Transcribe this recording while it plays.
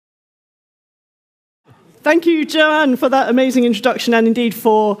Thank you, Joanne, for that amazing introduction and indeed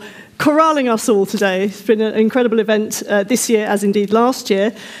for corralling us all today. It's been an incredible event this year, as indeed last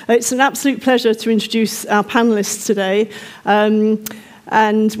year. It's an absolute pleasure to introduce our panelists today.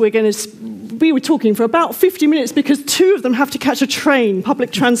 And we were talking for about 50 minutes because two of them have to catch a train, public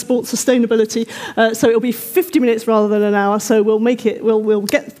transport sustainability. So it'll be 50 minutes rather than an hour. So we'll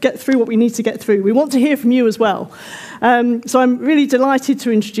get through what we need to get through. We want to hear from you as well. So I'm really delighted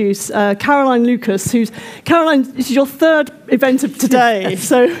to introduce Caroline Lucas, Caroline, this is your third event of today,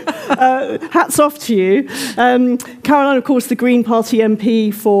 so hats off to you. Caroline, of course, the Green Party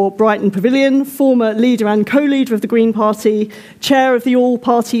MP for Brighton Pavilion, former leader and co-leader of the Green Party, chair of the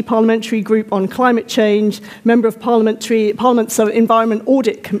All-Party Parliamentary Group on Climate Change, member of Parliament's Environment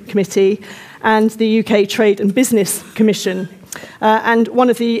Audit Committee, and the UK Trade and Business Commission. And one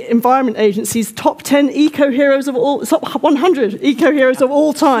of the Environment Agency's top 10 eco-heroes of all, top 100 eco-heroes of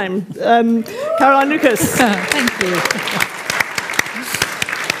all time. Caroline Lucas. Thank you.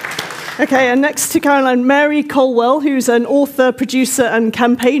 Okay, and next to Caroline, Mary Colwell, who's an author, producer, and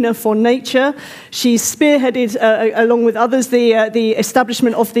campaigner for Nature. She's spearheaded, along with others, the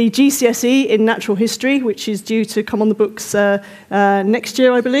establishment of the GCSE in Natural History, which is due to come on the books next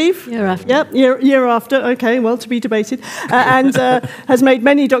year, I believe. Year after. Yep, year after. Okay, well, to be debated. And has made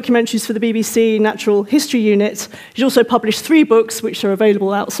many documentaries for the BBC Natural History Unit. She's also published 3 books, which are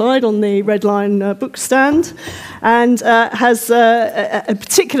available outside on the Red Line book stand, and has a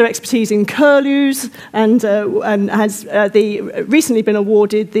particular expertise in curlews, and has recently been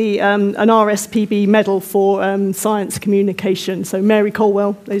awarded an RSPB medal for science communication. So Mary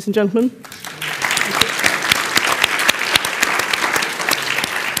Colwell, ladies and gentlemen.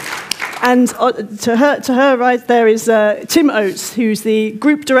 And to her right there is Tim Oates, who's the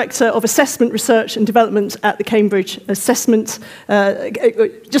Group Director of Assessment, Research and Development at the Cambridge Assessment,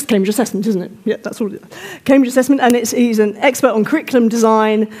 just Cambridge Assessment, isn't it? Yeah, that's all it is. Cambridge Assessment, and he's an expert on curriculum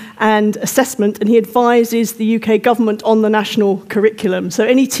design and assessment, and he advises the UK government on the national curriculum. So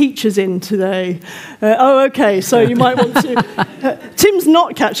any teachers in today? Oh, okay, so you might want to... Tim's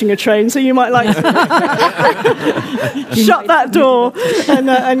not catching a train, so you might like to shut that door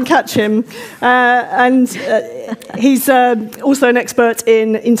and catch him. He's also an expert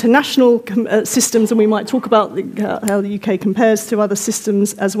in international systems, and we might talk about how the UK compares to other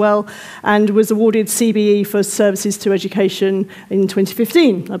systems as well, and was awarded CBE for services to education in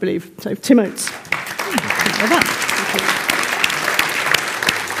 2015, I believe. So, Tim Oates.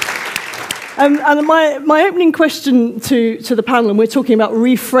 And my opening question to the panel, and we're talking about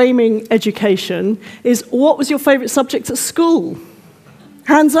reframing education, is what was your favourite subject at school?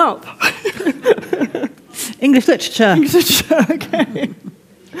 Hands up. English literature. English literature, okay.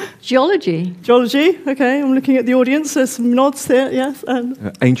 Geology. Geology, okay. I'm looking at the audience. There's some nods there, yes.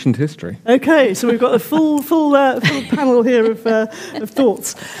 Ancient history. Okay, so we've got a full panel here of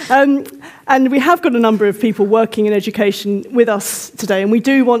thoughts. And we have got a number of people working in education with us today, and we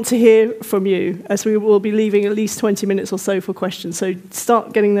do want to hear from you, as we will be leaving at least 20 minutes or so for questions. So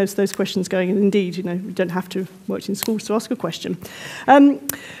start getting those questions going, and indeed, you don't have to have worked in schools to ask a question.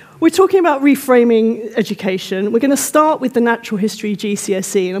 We're talking about reframing education. We're going to start with the Natural History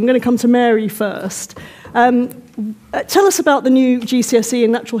GCSE, and I'm going to come to Mary first. Tell us about the new GCSE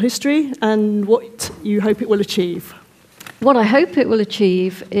in Natural History and what you hope it will achieve. What I hope it will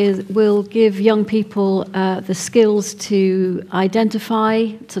achieve will give young people the skills to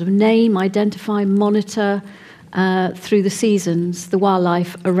identify, monitor through the seasons, the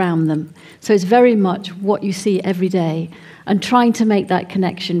wildlife around them. So it's very much what you see every day, and trying to make that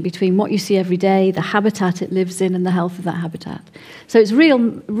connection between what you see every day, the habitat it lives in, and the health of that habitat. So it's real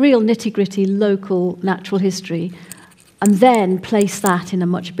nitty-gritty local natural history, and then place that in a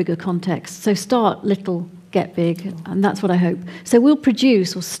much bigger context. So start little, get big, and that's what I hope. So we'll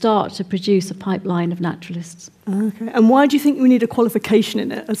start to produce a pipeline of naturalists. Okay. And why do you think we need a qualification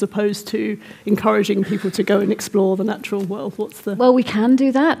in it, as opposed to encouraging people to go and explore the natural world? Well, we can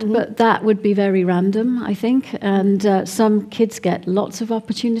do that, but that would be very random, I think. And some kids get lots of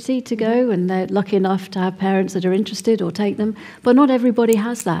opportunity to go, and they're lucky enough to have parents that are interested or take them. But not everybody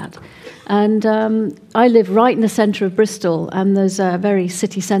has that. And I live right in the centre of Bristol, and there's a very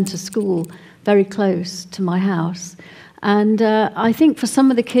city centre school very close to my house. And I think for some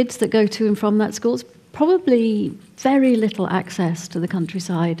of the kids that go to and from that school, it's probably very little access to the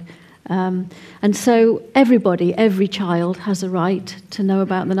countryside. And so every child has a right to know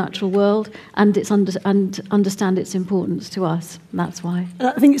about the natural world and understand its importance to us. And that's why.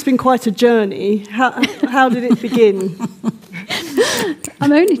 I think it's been quite a journey. How did it begin?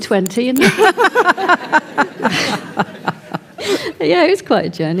 I'm only 20. Yeah, it was quite a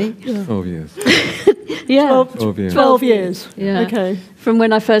journey. Yeah. 12 years. Yeah. 12 years. 12 years. Yeah. Okay. From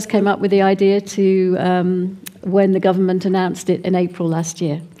when I first came up with the idea to when the government announced it in April last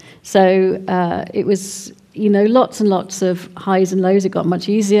year. So it was, lots and lots of highs and lows. It got much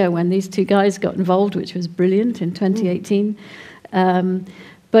easier when these two guys got involved, which was brilliant in 2018.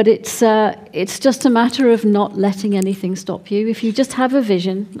 But it's just a matter of not letting anything stop you. If you just have a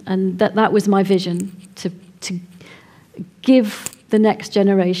vision, and that was my vision, to give the next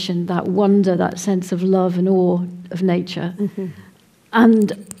generation that wonder, that sense of love and awe of nature,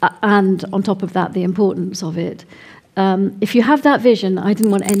 and on top of that, the importance of it. If you have that vision, I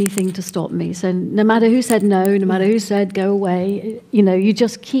didn't want anything to stop me. So no matter who said no, no matter who said go away, you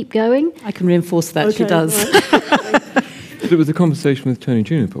just keep going. I can reinforce that. Okay, she does. Right. It was a conversation with Tony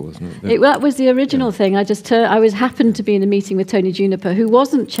Juniper, wasn't it? That was the original thing. I happened to be in a meeting with Tony Juniper, who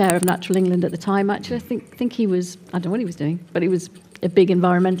wasn't chair of Natural England at the time. Actually, I think he was. I don't know what he was doing, but he was a big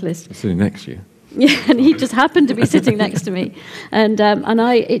environmentalist. Sitting next to you. Yeah, and he just happened to be sitting next to me, and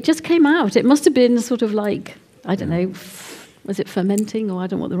it just came out. It must have been sort of like, I don't know, was it fermenting, or I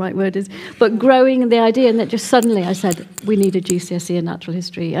don't know what the right word is, but growing the idea, and that just suddenly I said, we need a GCSE in natural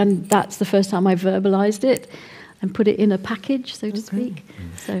history, and that's the first time I verbalised it and put it in a package, so to speak.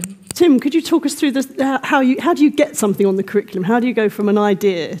 So, Tim, could you talk us through this? How do you get something on the curriculum? How do you go from an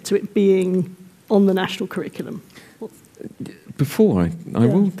idea to it being on the national curriculum? Before I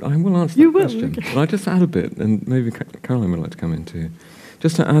will answer that question, okay. But I just add a bit, and maybe Caroline would like to come in too,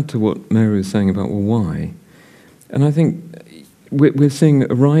 just to add to what Mary was saying about, well, why? And I think we're seeing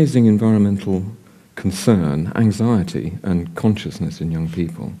a rising environmental concern, anxiety, and consciousness in young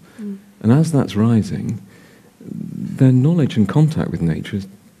people. And as that's rising, their knowledge and contact with nature is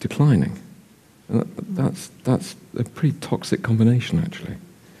declining. And that's a pretty toxic combination, actually.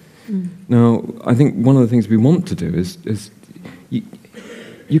 Now, I think one of the things we want to do is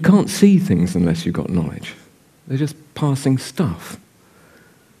you can't see things unless you've got knowledge. They're just passing stuff.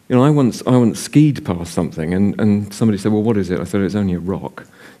 I once skied past something, and somebody said, well, what is it? I said, it's only a rock.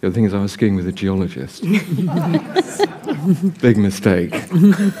 The other thing is I was skiing with a geologist. Big mistake.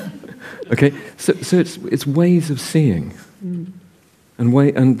 Okay, so it's ways of seeing,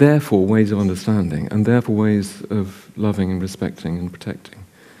 and therefore ways of understanding, and therefore ways of loving and respecting and protecting.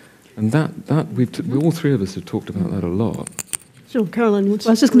 And that we all three of us have talked about that a lot. Sure, Caroline. I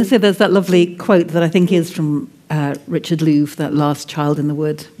was just going to say there's that lovely quote that I think is from Richard Louv, that last Child in the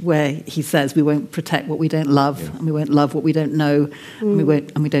Wood, where he says we won't protect what we don't love, and we won't love what we don't know, and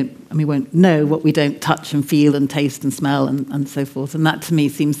we won't know what we don't touch and feel and taste and smell and so forth. And that to me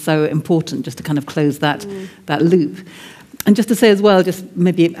seems so important, just to kind of close that loop. And just to say as well, just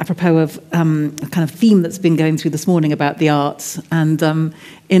maybe apropos of a kind of theme that's been going through this morning about the arts, and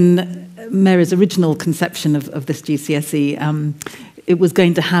in Mary's original conception of this GCSE, it was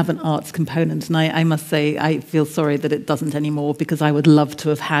going to have an arts component, and I must say I feel sorry that it doesn't anymore, because I would love to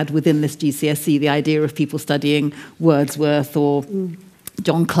have had within this GCSE the idea of people studying Wordsworth or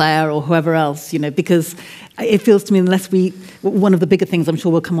John Clare or whoever else, because it feels to me one of the bigger things I'm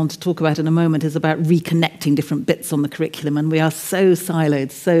sure we'll come on to talk about in a moment is about reconnecting different bits on the curriculum, and we are so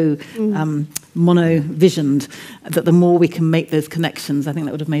siloed, so mono-visioned, that the more we can make those connections, I think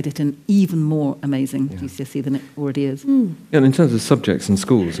that would have made it an even more amazing GCSE than it already is. Yeah, and in terms of subjects in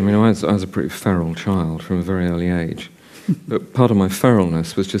schools, I was a pretty feral child from a very early age, but part of my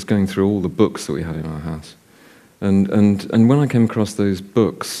feralness was just going through all the books that we had in our house. And when I came across those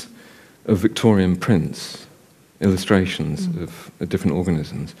books of Victorian prints, illustrations of different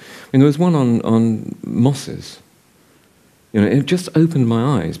organisms, there was one on mosses. It just opened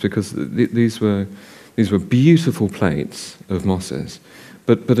my eyes, because these were beautiful plates of mosses,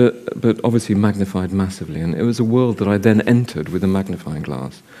 but obviously magnified massively. And it was a world that I then entered with a magnifying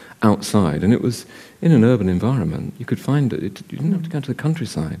glass outside, and it was in an urban environment. You could find it. You didn't have to go to the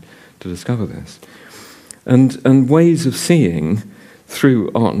countryside to discover this. And ways of seeing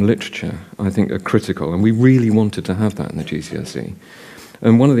through art and literature, I think, are critical, and we really wanted to have that in the GCSE.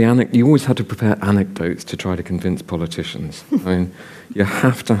 And one of the you always had to prepare anecdotes to try to convince politicians. You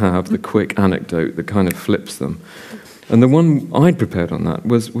have to have the quick anecdote that kind of flips them. And the one I'd prepared on that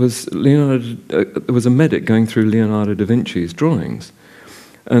was Leonardo. There was a medic going through Leonardo da Vinci's drawings,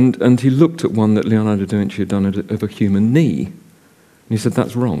 and he looked at one that Leonardo da Vinci had done of a human knee, and he said,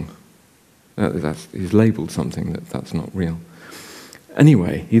 "That's wrong. He's labelled something that's not real."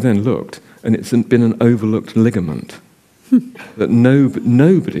 Anyway, he then looked, and it's been an overlooked ligament that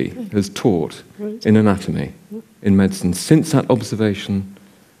nobody has taught in anatomy, in medicine, since that observation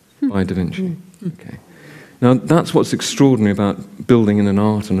by Da Vinci. Okay. Now, that's what's extraordinary about building in an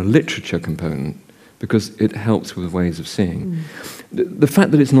art and a literature component because it helps with ways of seeing. The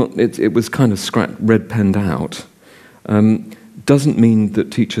fact that it was kind of red penned out doesn't mean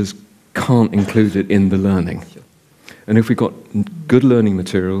that teachers can't include it in the learning. And if we've got good learning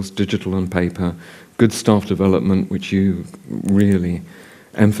materials, digital and paper, good staff development, which you really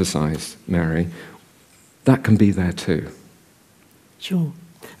emphasise, Mary, that can be there too. Sure.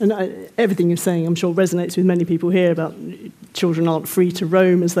 And everything you're saying, I'm sure, resonates with many people here about children aren't free to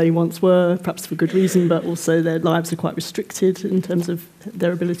roam as they once were, perhaps for good reason, but also their lives are quite restricted in terms of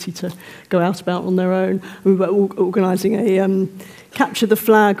their ability to go out about on their own. We were organising a capture the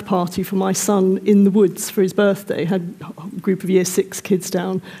flag party for my son in the woods for his birthday. Had a group of Year 6 kids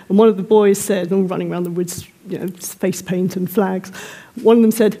down, and one of the boys said, all running around the woods, face paint and flags. One of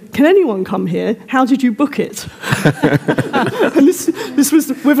them said, "Can anyone come here? How did you book it?" And this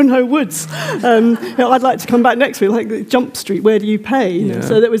was Wivenhoe Woods. I'd like to come back next week, like Jump Street, where do you pay?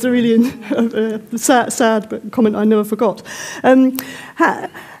 So that was a really sad comment I never forgot. To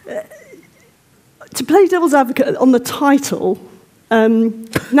play devil's advocate on the title,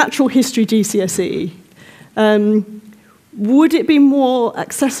 Natural History GCSE, would it be more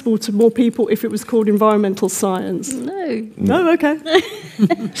accessible to more people if it was called environmental science? No. No, okay.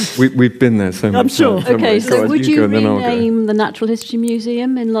 We've been there so much. I'm sure. Okay, so would you rename the Natural History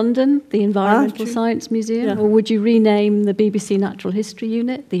Museum in London the Environmental Science Museum? Or would you rename the BBC Natural History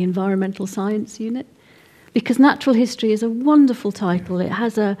Unit the Environmental Science Unit? Because natural history is a wonderful title. It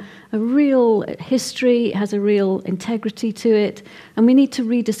has a real history, it has a real integrity to it, and we need to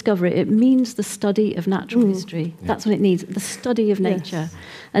rediscover it. It means the study of natural history. Yeah. That's what it needs, the study of nature. Yes.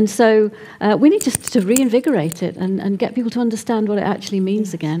 And so we need to reinvigorate it and get people to understand what it actually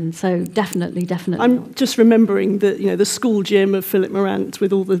means again. So definitely. I'm just remembering that the school gym of Philip Morant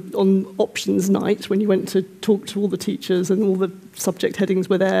with all the on options night when you went to talk to all the teachers and all the subject headings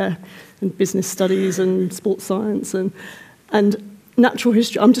were there, and business studies and sports science and natural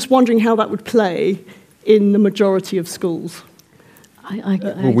history. I'm just wondering how that would play in the majority of schools.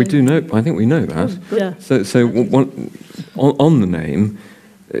 Well, we do know. I think we know that. Yeah. So on the name,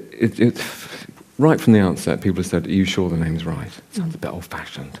 it right from the outset, people have said, "Are you sure the name's right?" It sounds a bit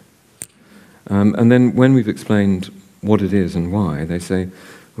old-fashioned. And then when we've explained what it is and why, they say,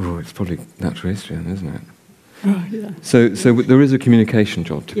 "Oh, it's probably natural history, then, isn't it?" Oh, yeah. So there is a communication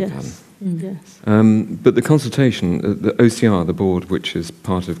job to be done. Yes. But the consultation, the OCR, the board, which is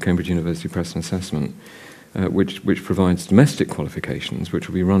part of Cambridge University Press and Assessment, which provides domestic qualifications, which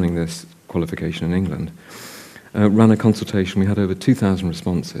will be running this qualification in England, ran a consultation. We had over 2,000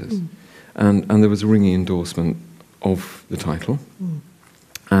 responses, and there was a ringing endorsement of the title,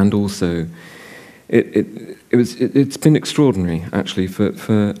 and also it's been extraordinary actually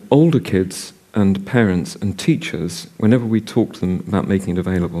for older kids and parents and teachers. Whenever we talk to them about making it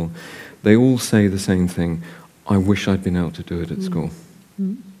available, they all say the same thing: "I wish I'd been able to do it at school." I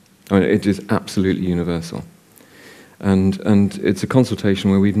mean, it is absolutely universal. And it's a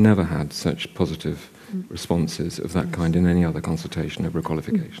consultation where we've never had such positive responses of that kind in any other consultation over a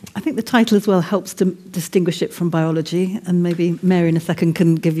qualification. I think the title as well helps to distinguish it from biology, and maybe Mary in a second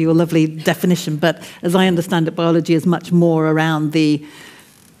can give you a lovely definition, but as I understand it, biology is much more around the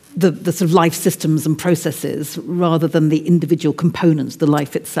sort of life systems and processes rather than the individual components, the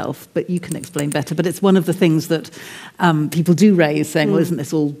life itself. But you can explain better. But it's one of the things that people do raise, saying, well, isn't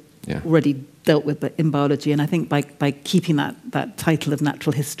this all already dealt with in biology? And I think by keeping that title of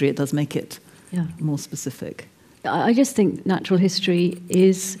natural history, it does make it more specific. I just think natural history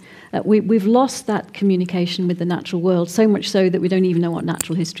is... we've lost that communication with the natural world, so much so that we don't even know what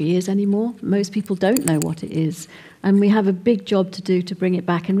natural history is anymore. Most people don't know what it is. And we have a big job to do to bring it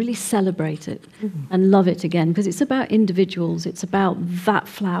back and really celebrate it and love it again, because it's about individuals. It's about that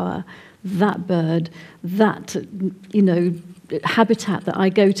flower, that bird, that, habitat that I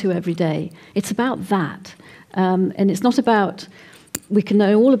go to every day. It's about that. And it's not about... We can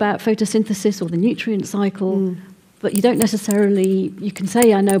know all about photosynthesis or the nutrient cycle, but you don't necessarily... You can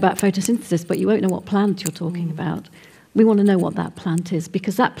say, I know about photosynthesis, but you won't know what plant you're talking about. We want to know what that plant is,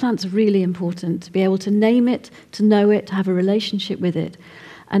 because that plant's really important, to be able to name it, to know it, to have a relationship with it.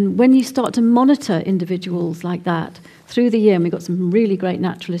 And when you start to monitor individuals like that through the year, and we've got some really great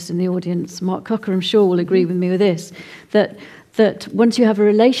naturalists in the audience, Mark Cocker, I'm sure, will agree with me with this, that once you have a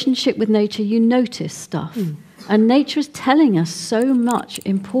relationship with nature, you notice stuff. And nature is telling us so much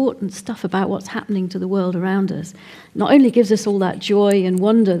important stuff about what's happening to the world around us. Not only gives us all that joy and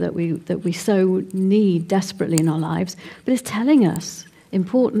wonder that we so need desperately in our lives, but it's telling us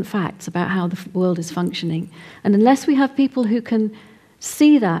important facts about how the world is functioning. And unless we have people who can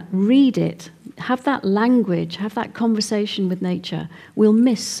see that, read it, have that language, have that conversation with nature, we'll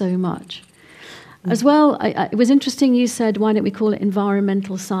miss so much. As well, it was interesting you said, why don't we call it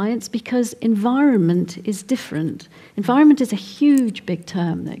environmental science? Because environment is different. Environment is a huge, big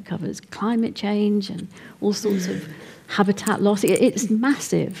term that covers climate change and all sorts of habitat loss. It's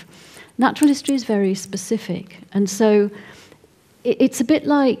massive. Natural history is very specific. And so it's a bit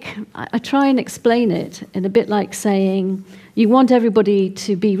like, I try and explain it in a bit like saying, you want everybody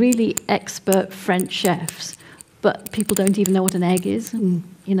to be really expert French chefs, but people don't even know what an egg is,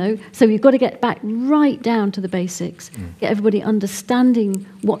 you know. So you've got to get back right down to the basics, get everybody understanding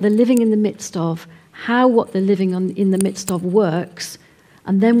what they're living in the midst of, how what they're living in the midst of works,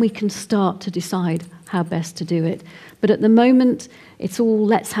 and then we can start to decide how best to do it. But at the moment, it's all,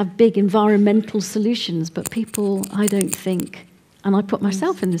 let's have big environmental solutions, but people, I don't think, and I put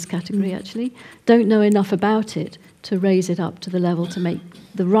myself in this category actually, don't know enough about it to raise it up to the level to make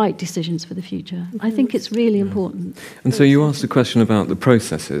the right decisions for the future. I think it's really important. And so you asked a question about the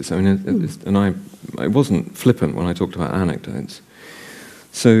processes. I mean, and I wasn't flippant when I talked about anecdotes.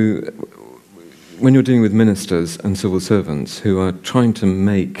 So when you're dealing with ministers and civil servants who are trying to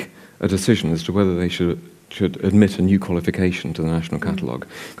make a decision as to whether they should admit a new qualification to the national catalogue,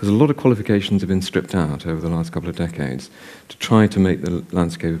 because a lot of qualifications have been stripped out over the last couple of decades to try to make the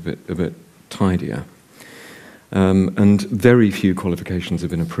landscape a bit tidier. And very few qualifications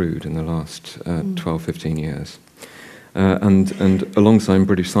have been approved in the last 12, 15 years. And alongside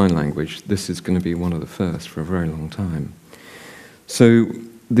British Sign Language, this is going to be one of the first for a very long time. So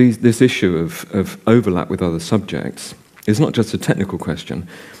this issue of overlap with other subjects is not just a technical question,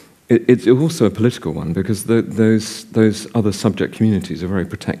 it's also a political one, because those other subject communities are very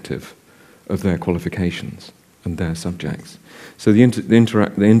protective of their qualifications and their subjects. So the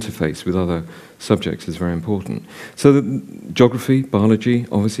interface with other subjects is very important. So geography, biology,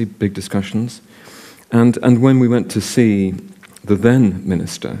 obviously big discussions. And when we went to see the then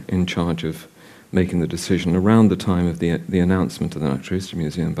minister in charge of making the decision around the time of the announcement of the Natural History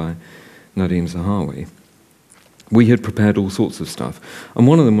Museum by Nadeem Zahawi, we had prepared all sorts of stuff. And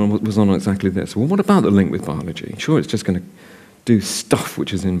one of them was on exactly this. Well, what about the link with biology? Sure, it's just going to do stuff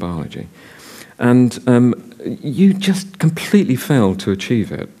which is in biology. And you just completely failed to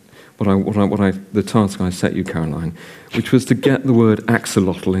achieve it, the task I set you, Caroline, which was to get the word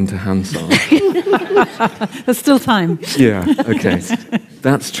axolotl into Hansard. There's still time. Yeah, okay.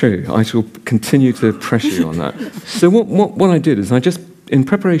 That's true. I shall continue to pressure you on that. So what I did is I just, in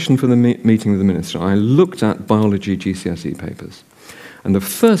preparation for the meeting with the minister, I looked at biology GCSE papers. And the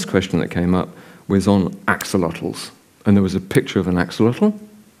first question that came up was on axolotls. And there was a picture of an axolotl.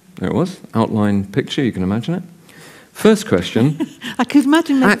 There it was, outline picture, you can imagine it. First question. I could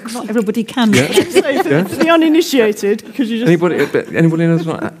imagine that not everybody can. Yeah. For the uninitiated, because you just... Anybody knows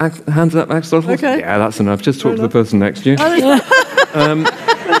what hands up axolotl? Okay. Yeah, that's enough. Just talk to the person next to you.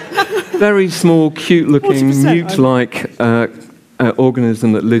 Very small, cute-looking, newt-like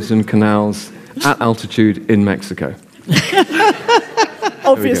organism that lives in canals at altitude in Mexico.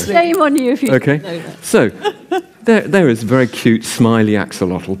 Obviously. Shame on you if you okay. know that. So, there is a very cute, smiley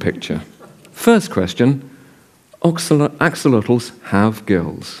axolotl picture. First question, axolotls have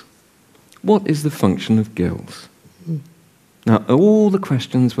gills. What is the function of gills? Now, all the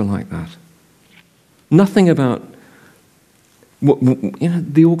questions were like that. Nothing about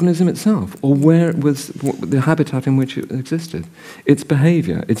the organism itself, or where it was, the habitat in which it existed, its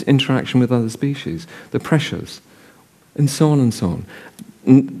behavior, its interaction with other species, the pressures, and so on and so on.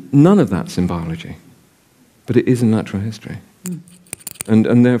 None of that's in biology, but it is in natural history.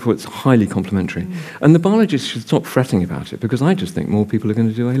 And therefore it's highly complementary. And the biologists should stop fretting about it, because I just think more people are going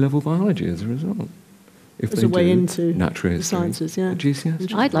to do A-level biology as a result. If As they a way do into natural the history, sciences, yeah.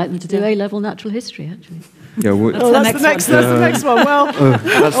 GCSE. I'd like them to do A-level natural history, actually. Yeah, that's the next one. Well,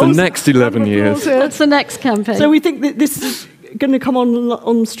 that's the next 11 years. That's the next campaign. So we think that this is going to come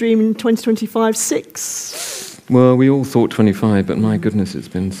on stream in 2025-6. Well, we all thought 25, but my goodness, it's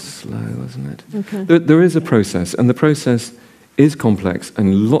been slow, hasn't it? Okay. There is a process, and the process is complex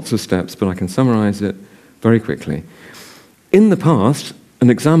and lots of steps, but I can summarize it very quickly. In the past, an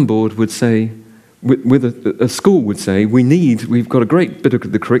exam board would say, a school would say, we've got a great bit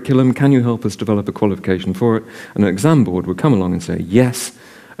of the curriculum, can you help us develop a qualification for it? And an exam board would come along and say, yes,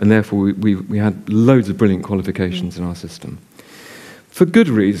 and therefore we had loads of brilliant qualifications in our system. For good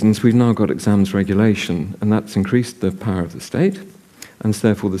reasons, we've now got exams regulation, and that's increased the power of the state, and so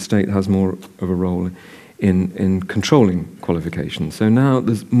therefore the state has more of a role in controlling qualifications. So now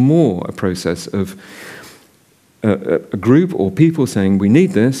there's more a process of a group or people saying, we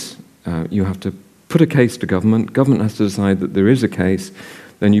need this, you have to put a case to government has to decide that there is a case,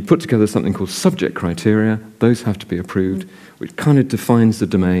 Then you put together something called subject criteria. Those have to be approved, which kind of defines the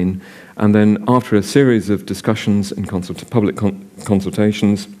domain. And then after a series of discussions and public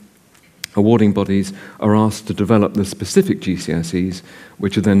consultations, awarding bodies are asked to develop the specific GCSEs,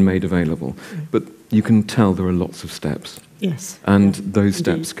 which are then made available. But you can tell there are lots of steps. Yes. And those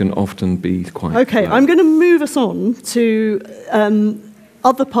steps can often be quite Okay, slow. I'm going to move us on to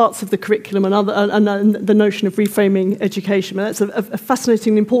other parts of the curriculum and the notion of reframing education. That's a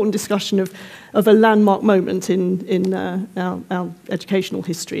fascinating and important discussion of a landmark moment in our educational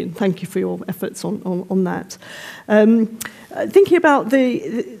history, and thank you for your efforts on that. Thinking about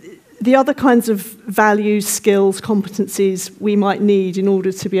the other kinds of values, skills, competencies we might need in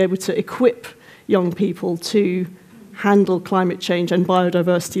order to be able to equip young people to handle climate change and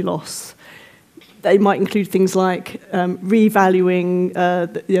biodiversity loss. They might include things like revaluing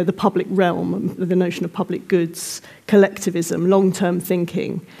the public realm, the notion of public goods, collectivism, long-term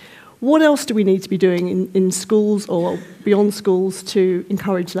thinking. What else do we need to be doing in schools or beyond schools to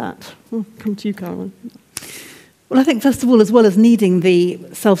encourage that? I'll come to you, Caroline. Well, I think, first of all, as well as needing the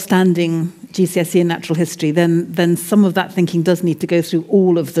self-standing GCSE in natural history, then some of that thinking does need to go through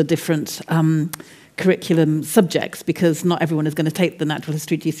all of the different curriculum subjects, because not everyone is going to take the natural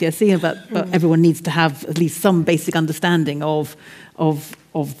history GCSE, but everyone needs to have at least some basic understanding of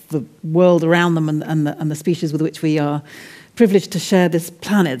the world around them and the species with which we are privileged to share this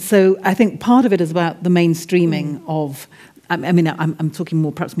planet. So I think part of it is about the mainstreaming of, I mean, I'm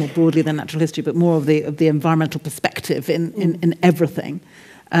talking perhaps more broadly than natural history, but more of the environmental perspective in everything.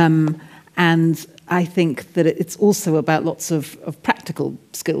 And I think that it's also about lots of practical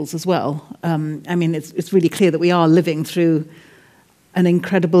skills as well. I mean, it's really clear that we are living through an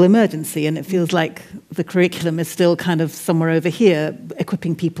incredible emergency, and it feels like the curriculum is still kind of somewhere over here,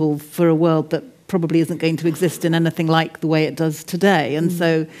 equipping people for a world that probably isn't going to exist in anything like the way it does today. And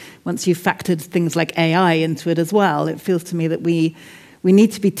so once you've factored things like AI into it as well, it feels to me that we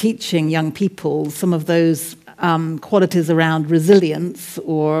need to be teaching young people some of those qualities around resilience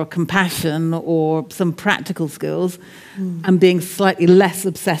or compassion or some practical skills, and being slightly less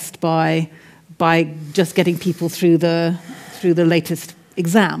obsessed by just getting people through the latest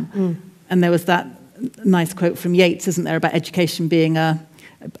exam. And there was that nice quote from Oates, isn't there, about education being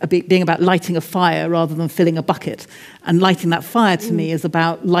about lighting a fire rather than filling a bucket. And lighting that fire, to me, is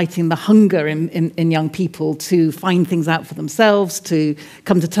about lighting the hunger in young people to find things out for themselves, to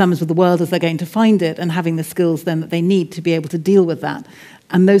come to terms with the world as they're going to find it, and having the skills then that they need to be able to deal with that.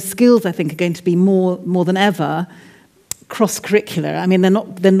 And those skills, I think, are going to be more than ever cross-curricular. I mean,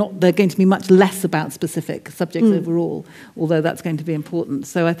 they're going to be much less about specific subjects overall, although that's going to be important.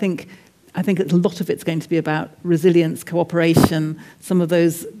 So I think a lot of it's going to be about resilience, cooperation, some of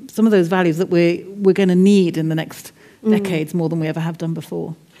those values that we're going to need in the next decades more than we ever have done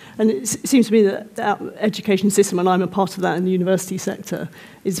before. And it seems to me that our education system, and I'm a part of that in the university sector,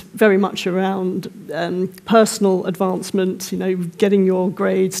 is very much around personal advancement, getting your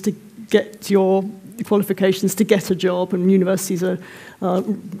grades to get your qualifications to get a job, and universities are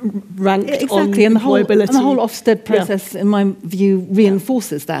ranked on employability. And the whole Ofsted process, in my view,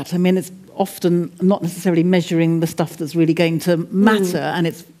 reinforces that. I mean, it's often not necessarily measuring the stuff that's really going to matter, and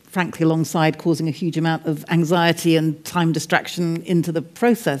it's frankly alongside causing a huge amount of anxiety and time distraction into the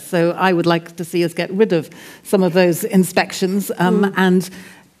process. So I would like to see us get rid of some of those inspections and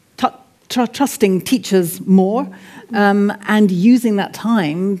trusting teachers more, and using that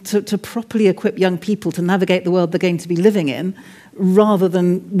time to properly equip young people to navigate the world they're going to be living in, rather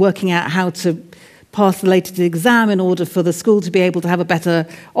than working out how to pass the latest exam in order for the school to be able to have a better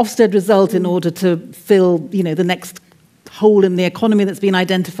Ofsted result, in order to fill, the next hole in the economy that's been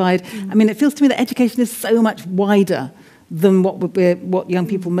identified. I mean, it feels to me that education is so much wider than what young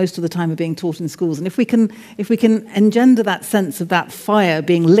people most of the time are being taught in schools. And if we can engender that sense of that fire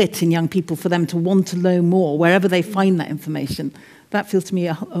being lit in young people for them to want to know more wherever they find that information, that feels to me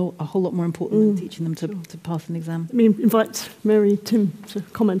a whole lot more important than teaching them to pass an exam. I mean, invite Mary, Tim to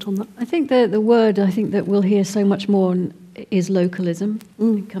comment on that. I think the word that we'll hear so much more is localism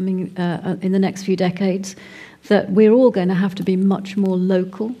coming in the next few decades, that we're all going to have to be much more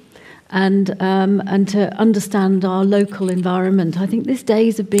local and to understand our local environment. I think this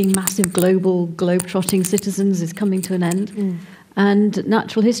days of being massive globe-trotting citizens is coming to an end. And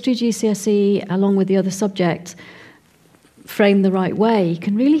natural history GCSE, along with the other subjects, framed the right way,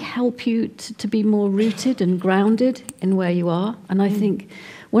 can really help you to be more rooted and grounded in where you are. And I think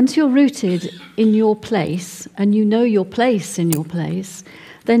once you're rooted in your place, and you know your place in your place,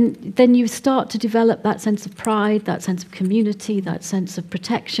 then you start to develop that sense of pride, that sense of community, that sense of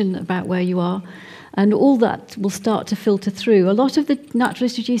protection about where you are. And all that will start to filter through. A lot of the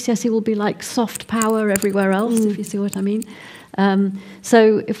naturalistic GCSE will be like soft power everywhere else, if you see what I mean.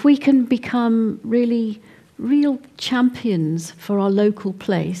 So if we can become real champions for our local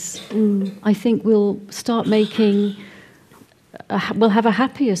place, I think we'll start making... we'll have a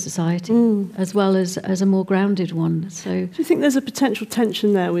happier society as well as a more grounded one. So, do you think there's a potential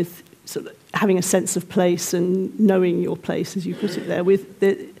tension there with sort of having a sense of place and knowing your place, as you put it there, with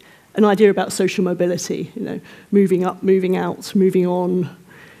an idea about social mobility, moving up, moving out, moving on,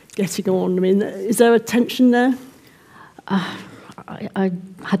 getting on? I mean, is there a tension there? I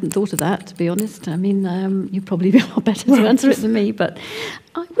hadn't thought of that, to be honest. I mean, you'd probably be a lot better to answer it than me, but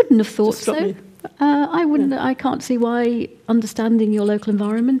I wouldn't have thought so. I wouldn't. I can't see why understanding your local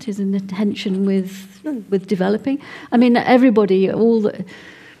environment is in tension with developing. I mean, everybody,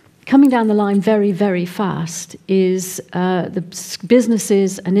 coming down the line very, very fast is the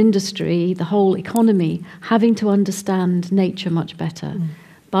businesses and industry, the whole economy, having to understand nature much better.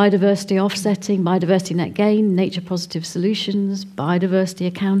 Biodiversity offsetting, biodiversity net gain, nature positive solutions, biodiversity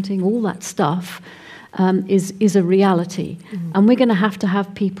accounting, all that stuff is a reality. And we're going to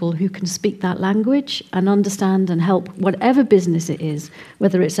have people who can speak that language and understand and help whatever business it is,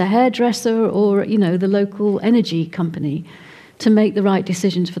 whether it's a hairdresser or, the local energy company, to make the right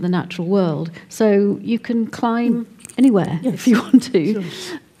decisions for the natural world. So you can climb anywhere if you want to,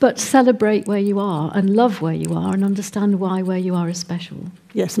 but celebrate where you are and love where you are and understand why where you are is special.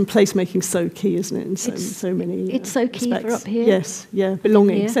 Yes, and placemaking so key, isn't it? In so many It's so key aspects. for up here. Yes,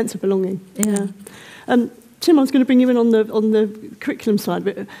 belonging, sense of belonging. Yeah. Tim, I was going to bring you in on the curriculum side,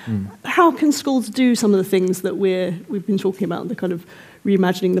 but how can schools do some of the things that we've been talking about, the kind of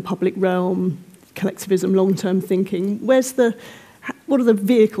reimagining the public realm, collectivism, long-term thinking? What are the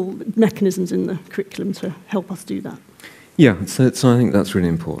vehicle mechanisms in the curriculum to help us do that? Yeah, so I think that's really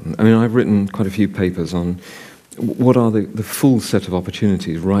important. I mean, I've written quite a few papers on what are the full set of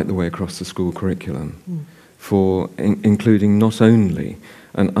opportunities right the way across the school curriculum for including not only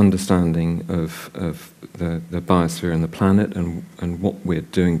an understanding of the biosphere and the planet and what we're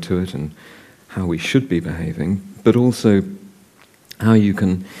doing to it and how we should be behaving, but also how you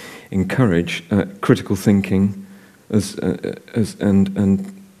can encourage critical thinking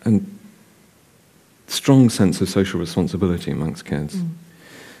and strong sense of social responsibility amongst kids.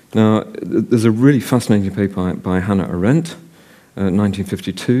 Now, there's a really fascinating paper by Hannah Arendt,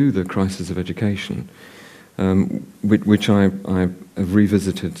 1952, The Crisis of Education, which I have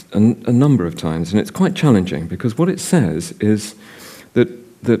revisited a number of times, and it's quite challenging because what it says is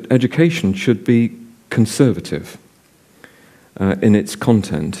that education should be conservative in its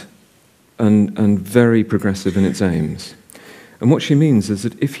content and very progressive in its aims. And what she means is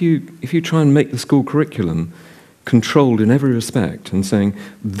that if you try and make the school curriculum controlled in every respect and saying,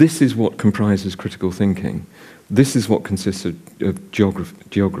 this is what comprises critical thinking, this is what consists of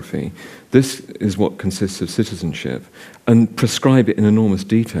geography, this is what consists of citizenship, and prescribe it in enormous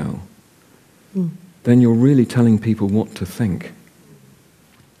detail, then you're really telling people what to think,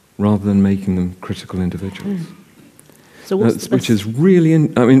 rather than making them critical individuals. So which is really,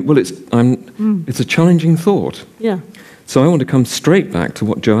 it's a challenging thought. Yeah. So I want to come straight back to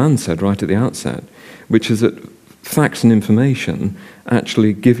what Joanne said right at the outset, which is that facts and information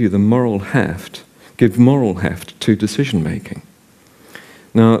actually give moral heft to decision-making.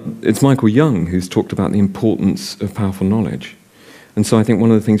 Now, it's Michael Young who's talked about the importance of powerful knowledge. And so I think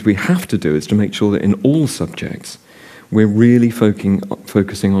one of the things we have to do is to make sure that in all subjects, we're really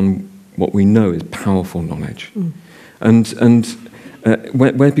focusing on what we know is powerful knowledge. And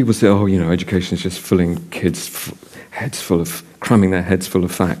where people say, education is just filling kids' cramming their heads full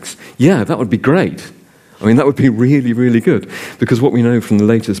of facts. Yeah, that would be great. I mean, that would be really, really good. Because what we know from the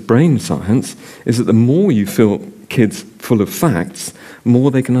latest brain science is that the more you fill kids full of facts, more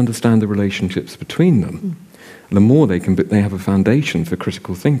they can understand the relationships between them. The more they have a foundation for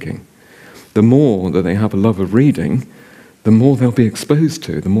critical thinking. The more that they have a love of reading, the more they'll be exposed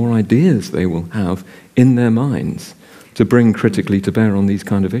to, the more ideas they will have in their minds to bring critically to bear on these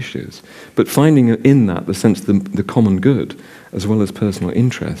kind of issues. But finding in that the sense of the common good as well as personal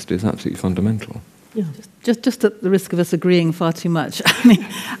interest is absolutely fundamental. Yeah. Just at the risk of us agreeing far too much, I mean,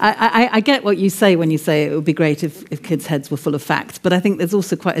 I get what you say when you say it would be great if kids' heads were full of facts, but I think there's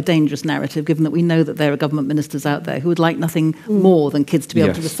also quite a dangerous narrative, given that we know that there are government ministers out there who would like nothing more than kids to be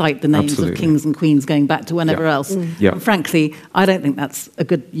able to recite the names of kings and queens going back to whenever else. And frankly, I don't think that's a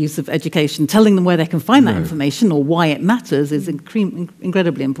good use of education. Telling them where they can find that information or why it matters is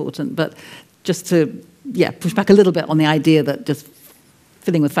incredibly important, but just to push back a little bit on the idea that just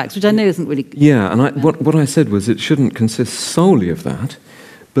filling with facts, which I know isn't really... Yeah, and what I said was it shouldn't consist solely of that,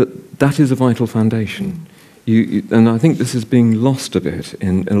 but that is a vital foundation. And I think this is being lost a bit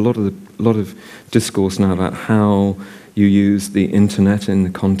in a lot of discourse now about how you use the internet in the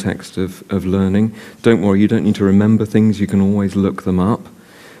context of learning. Don't worry, you don't need to remember things, you can always look them up.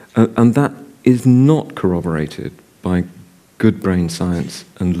 And that is not corroborated by good brain science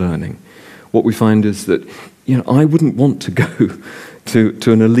and learning. What we find is that, I wouldn't want to go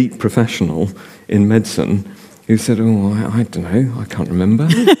to an elite professional in medicine who said, I don't know, I can't remember.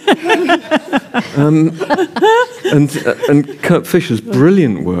 And Kurt Fisher's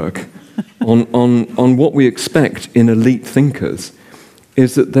brilliant work on what we expect in elite thinkers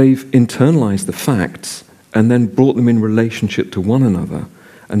is that they've internalized the facts and then brought them in relationship to one another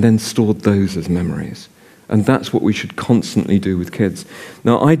and then stored those as memories. And that's what we should constantly do with kids.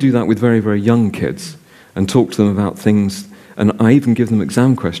 Now, I do that with very, very young kids and talk to them about things, and I even give them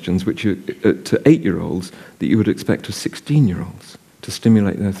exam questions which to 8-year-olds that you would expect to 16-year-olds to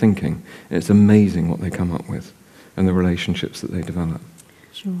stimulate their thinking. And it's amazing what they come up with and the relationships that they develop.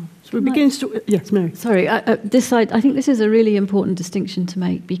 Sure. So we begin to... Yes, Mary. Sorry, I think this is a really important distinction to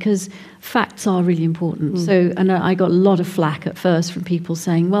make because facts are really important. And I got a lot of flack at first from people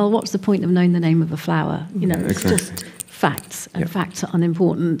saying, well, what's the point of knowing the name of a flower? It's just facts, and facts are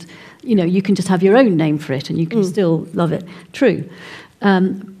unimportant. You can just have your own name for it and you can still love it. True.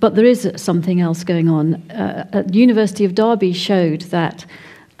 But there is something else going on. At the University of Derby showed that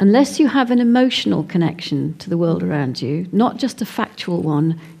unless you have an emotional connection to the world around you, not just a factual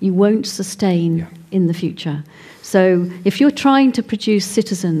one, you won't sustain in the future. So if you're trying to produce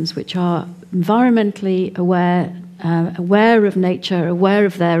citizens which are environmentally aware, aware of nature, aware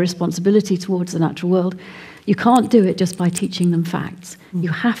of their responsibility towards the natural world, you can't do it just by teaching them facts. You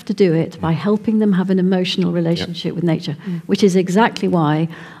have to do it by helping them have an emotional relationship with nature, which is exactly why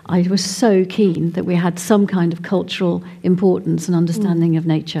I was so keen that we had some kind of cultural importance and understanding of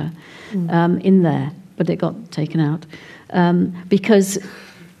nature in there, but it got taken out. Because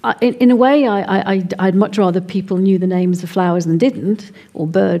in a way, I'd much rather people knew the names of flowers and didn't, or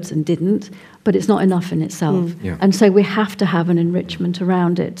birds and didn't, but it's not enough in itself. And so we have to have an enrichment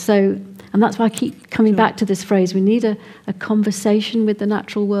around it. And that's why I keep coming back to this phrase, we need a conversation with the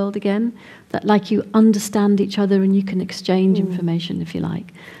natural world again, that like you understand each other and you can exchange information, if you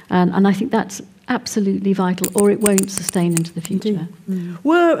like. And I think that's absolutely vital, or it won't sustain into the future.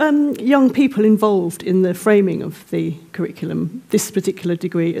 Were young people involved in the framing of the curriculum, this particular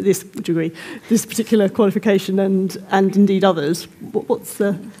qualification, and indeed others? What's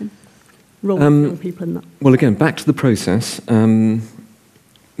the role of young people in that? Well, again, back to the process.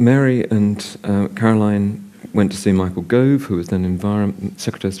 Mary and Caroline went to see Michael Gove, who was then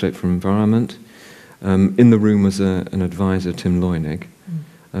Secretary of State for Environment. In the room was an advisor, Tim Loynig.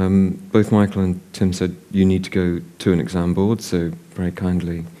 Both Michael and Tim said, you need to go to an exam board, so very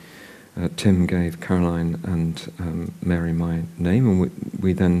kindly Tim gave Caroline and Mary my name, and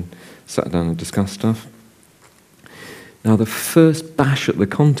we then sat down and discussed stuff. Now, the first bash at the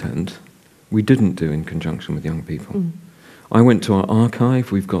content we didn't do in conjunction with young people. I went to our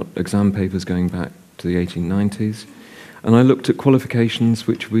archive. We've got exam papers going back to the 1890s. And I looked at qualifications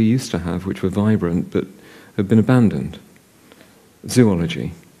which we used to have, which were vibrant, but have been abandoned.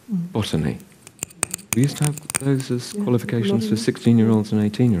 Zoology, botany. We used to have those as qualifications for 16-year-olds and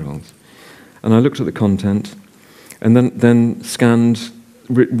 18-year-olds. And I looked at the content and then scanned,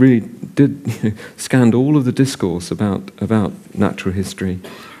 scanned all of the discourse about natural history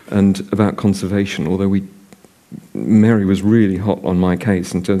and about conservation, although Mary was really hot on my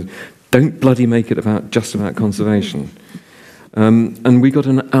case in terms of, don't bloody make it just about conservation. And we got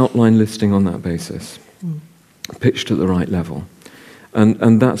an outline listing on that basis, pitched at the right level.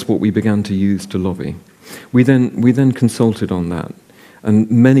 And that's what we began to use to lobby. We then consulted on that,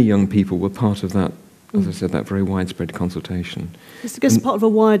 and many young people were part of that, as I said, that very widespread consultation. This is part of a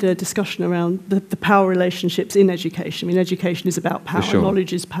wider discussion around the power relationships in education. I mean, education is about power,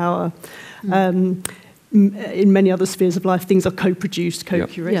 knowledge is power. In many other spheres of life, things are co-produced,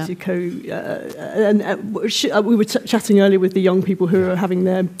 co-curated, we were chatting earlier with the young people who are having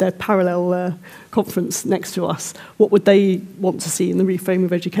their parallel conference next to us. What would they want to see in the reframing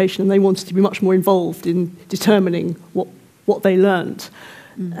of education? And they wanted to be much more involved in determining what they learned.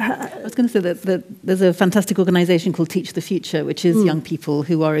 I was going to say that there's a fantastic organisation called Teach the Future, which is young people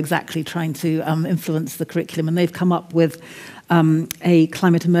who are exactly trying to influence the curriculum, and they've come up with a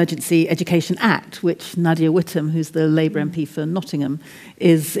Climate Emergency Education Act, which Nadia Whittome, who's the Labour MP for Nottingham,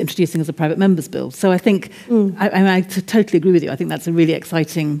 is introducing as a private member's bill. So I think, I totally agree with you. I think that's a really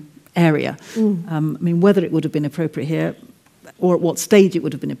exciting area. I mean, whether it would have been appropriate here, or at what stage it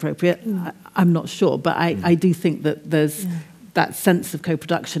would have been appropriate, I'm not sure. But I do think that there's that sense of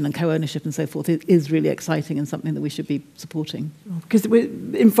co-production and co-ownership and so forth is really exciting and something that we should be supporting. Because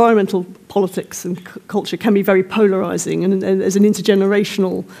environmental politics and culture can be very polarising, and there's an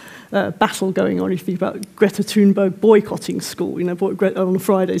intergenerational battle going on. If you think about Greta Thunberg boycotting school, on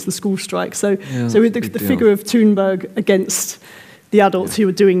Fridays the school strike. So with the figure of Thunberg against the adults who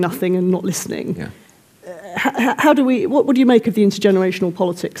are doing nothing and not listening. Yeah. What do you make of the intergenerational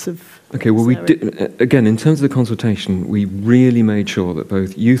politics of? Okay, well, we did, again, in terms of the consultation, we really made sure that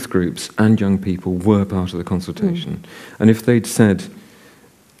both youth groups and young people were part of the consultation. And if they'd said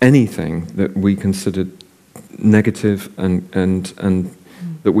anything that we considered negative and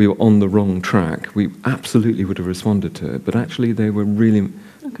that we were on the wrong track, we absolutely would have responded to it. But actually, they were really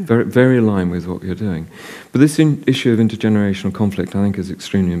very, very aligned with what we were doing. But this issue of intergenerational conflict, I think, is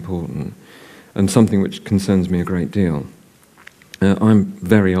extremely important, and something which concerns me a great deal. I'm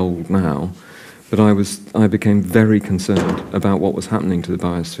very old now, but I became very concerned about what was happening to the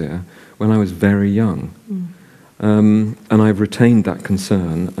biosphere when I was very young. And I've retained that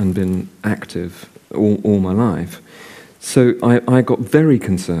concern and been active all my life. So I got very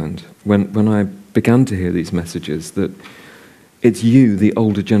concerned when I began to hear these messages that it's you, the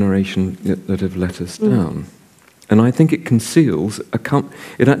older generation, that have let us down. And I think it conceals,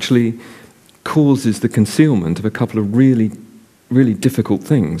 it actually causes the concealment of a couple of really, really difficult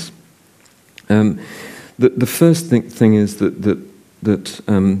things. The first thing is that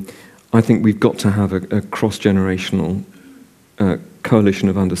I think we've got to have a cross-generational coalition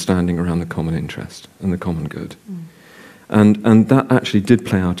of understanding around the common interest and the common good. And that actually did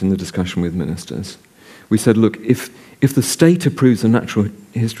play out in the discussion with ministers. We said, look, if the state approves a natural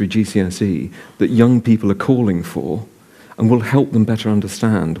history GCSE that young people are calling for and will help them better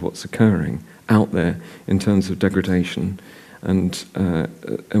understand what's occurring out there in terms of degradation and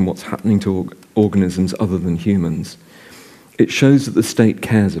what's happening to organisms other than humans, it shows that the state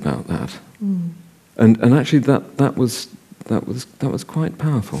cares about that. And actually that was quite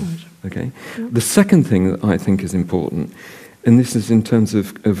powerful. Okay. The second thing that I think is important, and this is in terms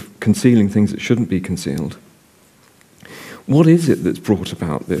of concealing things that shouldn't be concealed. What is it that's brought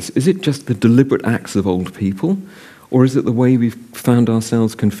about this? Is it just the deliberate acts of old people, or is it the way we've found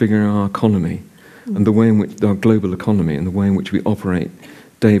ourselves configuring our economy and the way in which our global economy and the way in which we operate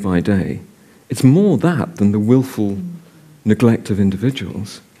day by day? It's more that than the willful neglect of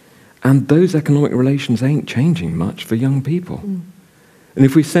individuals. And those economic relations ain't changing much for young people. And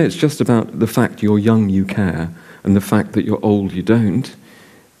if we say it's just about the fact you're young, you care, and the fact that you're old, you don't,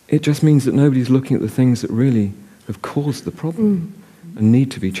 it just means that nobody's looking at the things that really have caused the problem and need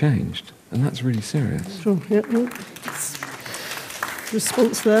to be changed. And that's really serious. Sure, yeah.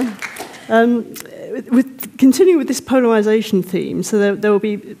 Response there. Continuing with this polarisation theme, so there will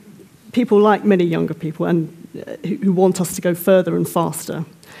be people like many younger people and who want us to go further and faster.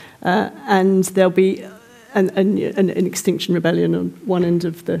 And there'll be an Extinction Rebellion on one end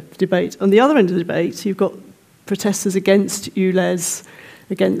of the debate. On the other end of the debate, you've got protesters against ULEZ,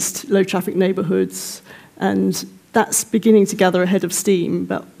 against low-traffic neighbourhoods, and that's beginning to gather a head of steam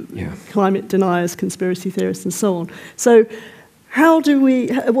about climate deniers, conspiracy theorists, and so on. So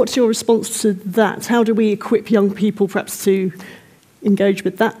what's your response to that? How do we equip young people perhaps to engage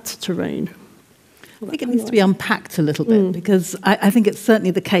with that terrain? I think it needs to be unpacked a little bit, because I think it's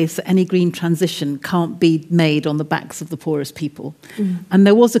certainly the case that any green transition can't be made on the backs of the poorest people. And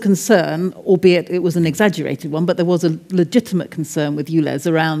there was a concern, albeit it was an exaggerated one, but there was a legitimate concern with ULEZ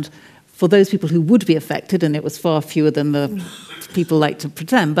around, for those people who would be affected, and it was far fewer than the people like to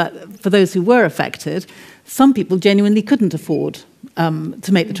pretend, but for those who were affected, some people genuinely couldn't afford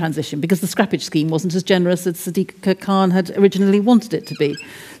to make the transition because the scrappage scheme wasn't as generous as Sadiq Khan had originally wanted it to be.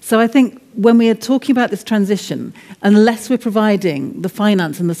 So I think when we are talking about this transition, unless we're providing the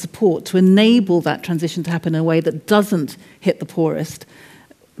finance and the support to enable that transition to happen in a way that doesn't hit the poorest,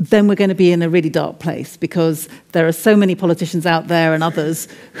 then we're going to be in a really dark place, because there are so many politicians out there and others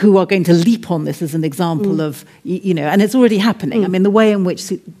who are going to leap on this as an example of, and it's already happening. I mean, the way in which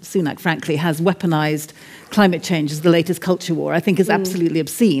Sunak, frankly, has weaponized climate change as the latest culture war, I think is absolutely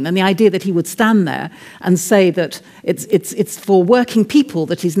obscene. And the idea that he would stand there and say that it's for working people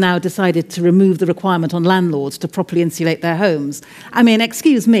that he's now decided to remove the requirement on landlords to properly insulate their homes. I mean,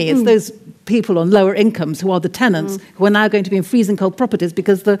 excuse me, it's those people on lower incomes who are the tenants who are now going to be in freezing cold properties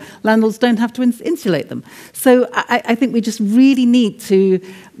because the landlords don't have to insulate them. So I think we just really need to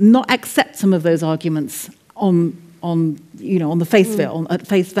not accept some of those arguments on the face of it, at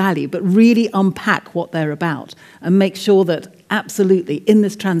face value, but really unpack what they're about and make sure that absolutely in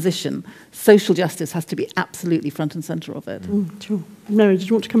this transition, social justice has to be absolutely front and centre of it. Sure. Mary, did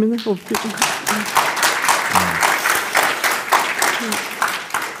you want to come in there?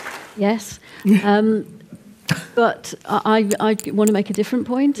 Yes. But I want to make a different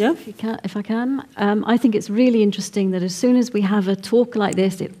point, if I can. I think it's really interesting that as soon as we have a talk like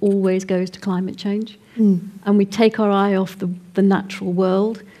this, it always goes to climate change. And we take our eye off the natural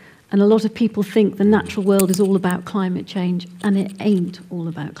world. And a lot of people think the natural world is all about climate change, and it ain't all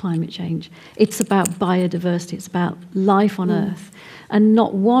about climate change. It's about biodiversity, it's about life on Earth. And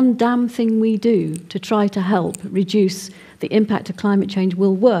not one damn thing we do to try to help reduce the impact of climate change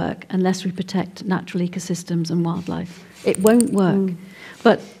will work unless we protect natural ecosystems and wildlife. It won't work.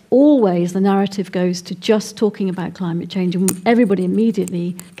 But always the narrative goes to just talking about climate change, and everybody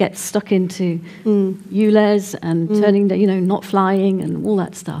immediately gets stuck into ULEZ and turning, not flying and all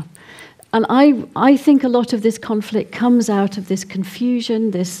that stuff. And I think a lot of this conflict comes out of this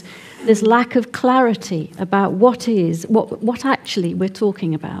confusion, this lack of clarity about what actually we're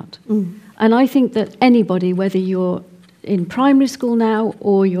talking about. And I think that anybody, whether you're in primary school now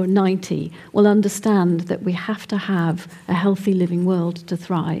or you're 90, will understand that we have to have a healthy living world to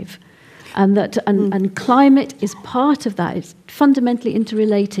thrive. And that and climate is part of that. It's fundamentally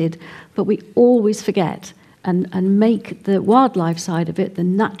interrelated, but we always forget and make the wildlife side of it, the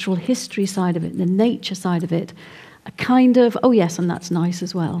natural history side of it, the nature side of it, a kind of, oh yes, and that's nice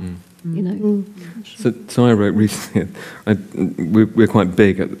as well. So I wrote recently, we're quite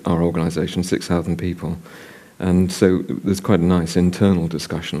big at our organisation, 6,000 people, and so there's quite a nice internal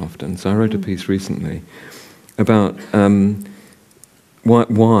discussion often. So I wrote a piece recently about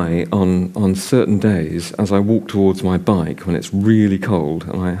why on certain days, as I walk towards my bike when it's really cold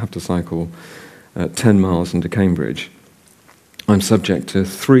and I have to cycle 10 miles into Cambridge, I'm subject to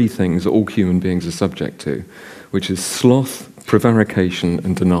 3 things that all human beings are subject to, which is sloth, prevarication,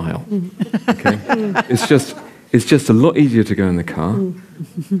 and denial. Okay, it's just a lot easier to go in the car.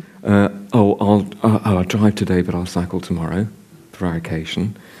 I'll drive today, but I'll cycle tomorrow.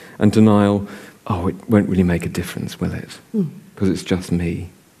 Prevarication, and denial. Oh, it won't really make a difference, will it? Because it's just me.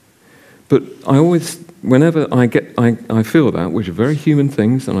 But I always, whenever I feel that, which are very human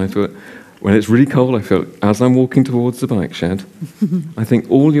things, and I feel it. When it's really cold, I feel, as I'm walking towards the bike shed, I think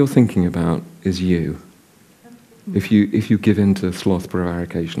all you're thinking about is you. If you give in to sloth,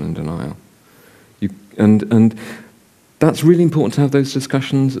 prevarication, and denial. And that's really important to have those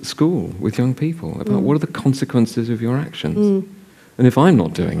discussions at school with young people about what are the consequences of your actions. And if I'm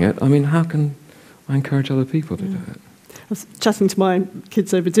not doing it, I mean, how can I encourage other people to do it? I was chatting to my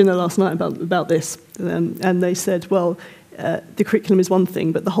kids over dinner last night about this, and they said, well, the curriculum is one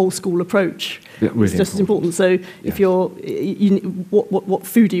thing, but the whole school approach is just as important. So if you're, what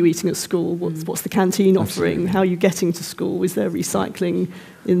food are you eating at school? What's the canteen offering? Absolutely. How are you getting to school? Is there recycling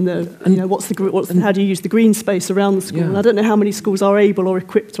in the, how do you use the green space around the school? And I don't know how many schools are able or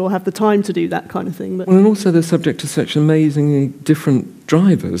equipped or have the time to do that kind of thing. But and also they're subject to such amazingly different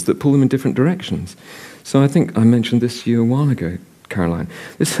drivers that pull them in different directions. So I think I mentioned this to you a while ago, Caroline.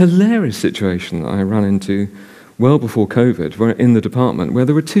 This hilarious situation that I ran into well before COVID, where in the department, where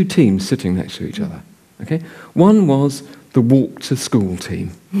there were 2 teams sitting next to each other. Okay, one was the walk to school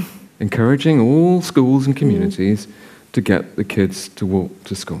team, encouraging all schools and communities to get the kids to walk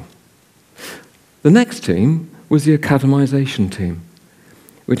to school. The next team was the academisation team,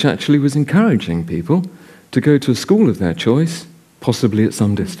 which actually was encouraging people to go to a school of their choice, possibly at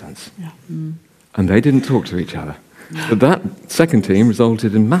some distance. And they didn't talk to each other. But that second team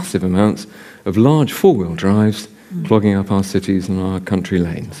resulted in massive amounts of large 4-wheel drives clogging up our cities and our country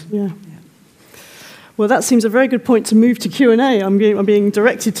lanes. Well, that seems a very good point to move to Q&A. I'm being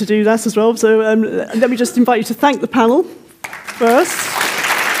directed to do that as well. So let me just invite you to thank the panel first.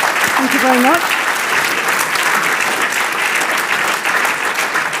 Thank you very much.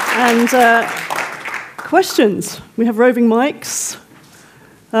 And questions. We have roving mics.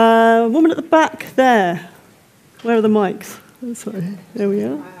 Woman at the back there. Where are the mics? Oh, sorry. There we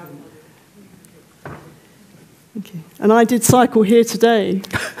are. Okay. And I did cycle here today,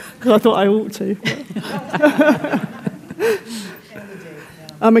 because I thought I ought to.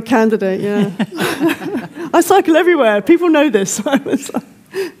 I'm a candidate, yeah. I cycle everywhere. People know this.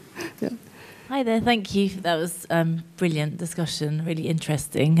 Hi there, thank you. That was brilliant discussion, really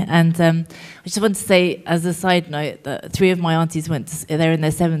interesting. And I just want to say, as a side note, that 3 of my aunties they're in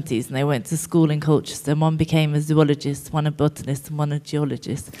their 70s, and they went to school in Colchester. One became a zoologist, one a botanist, and one a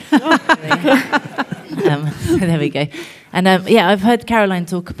geologist. There we go. And yeah, I've heard Caroline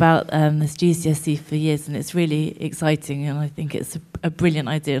talk about this GCSE for years, and it's really exciting, and I think it's a brilliant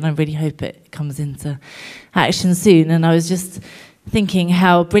idea, and I really hope it comes into action soon. And I was just thinking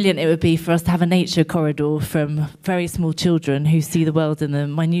how brilliant it would be for us to have a nature corridor from very small children who see the world in the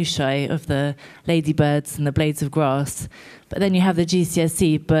minutiae of the ladybirds and the blades of grass. But then you have the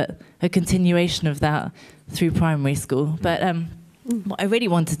GCSE, but a continuation of that through primary school. But what I really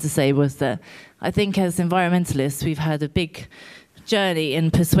wanted to say was that I think as environmentalists, we've had a big journey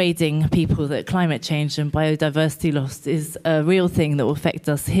in persuading people that climate change and biodiversity loss is a real thing that will affect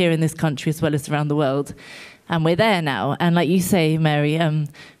us here in this country as well as around the world. And we're there now. And like you say, Mary,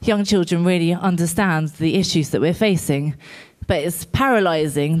 young children really understand the issues that we're facing. But it's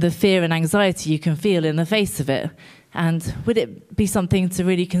paralysing, the fear and anxiety you can feel in the face of it. And would it be something to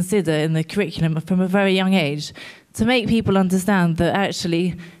really consider in the curriculum from a very young age, to make people understand that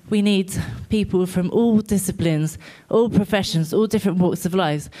actually we need people from all disciplines, all professions, all different walks of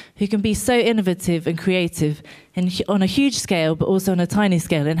life, who can be so innovative and creative on a huge scale, but also on a tiny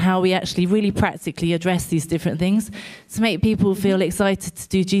scale, in how we actually really practically address these different things, to make people feel excited to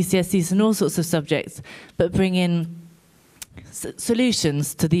do GCSEs and all sorts of subjects, but bring in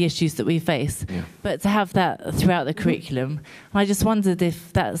solutions to the issues that we face, but to have that throughout the curriculum. And I just wondered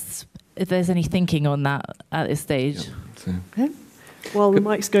if there's any thinking on that at this stage. Okay. While the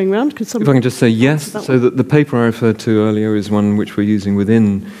mic's going round, if I can just say yes. So the paper I referred to earlier is one which we're using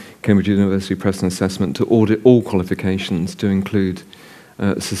within Cambridge University Press and Assessment to audit all qualifications to include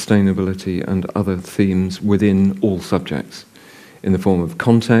sustainability and other themes within all subjects, in the form of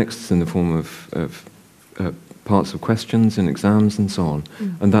contexts, in the form of parts of questions in exams and so on.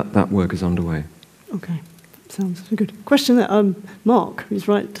 And that work is underway. Okay, sounds good. Question that Mark, who's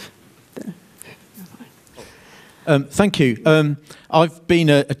right there. Thank you. I've been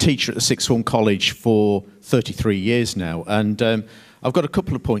a teacher at the Sixth Form College for 33 years now, and I've got a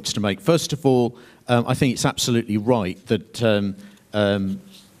couple of points to make. First of all, I think it's absolutely right that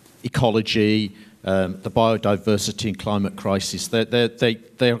ecology, the biodiversity and climate crisis,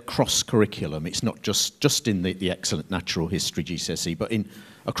 they're cross-curriculum. It's not just in the excellent natural history GCSE, but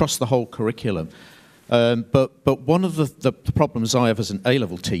across the whole curriculum. But one of the problems I have as an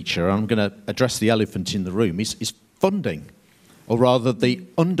A-level teacher, and I'm going to address the elephant in the room, is funding, or rather the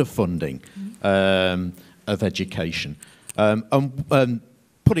underfunding of education.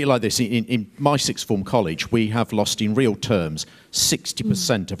 Put it like this, in my sixth form college, we have lost in real terms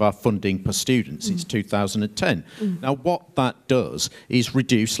 60% of our funding per student since 2010. Now, what that does is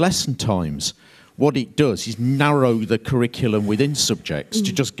reduce lesson times. What it does is narrow the curriculum within subjects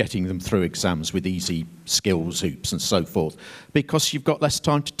to just getting them through exams with easy skills hoops and so forth, because you've got less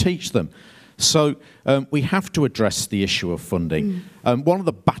time to teach them. So we have to address the issue of funding. One of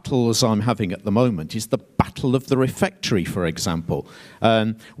the battles I'm having at the moment is the battle of the refectory, for example.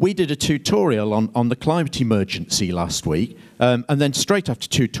 We did a tutorial on the climate emergency last week, and then straight after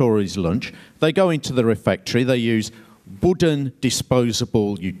tutorial's lunch, they go into the refectory, they use wooden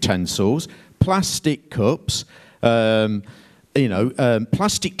disposable utensils, plastic cups,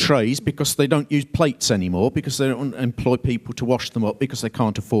 plastic trays, because they don't use plates anymore, because they don't employ people to wash them up because they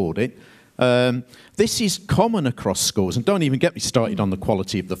can't afford it. This is common across schools, and don't even get me started on the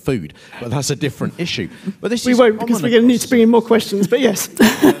quality of the food, but that's a different issue. But this we won't, because we're going to need to bring in more questions, but yes.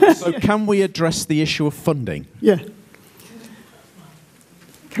 So can we address the issue of funding? Yeah.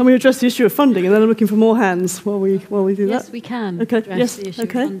 Can we address the issue of funding? And then I'm looking for more hands while we do that. Yes, we can address the issue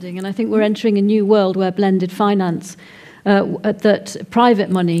of funding. And I think we're entering a new world where blended finance, that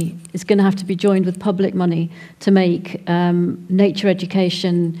private money is going to have to be joined with public money to make nature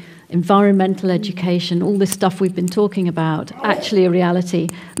education, environmental education, all this stuff we've been talking about, actually a reality.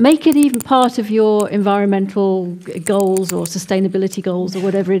 Make it even part of your environmental goals or sustainability goals or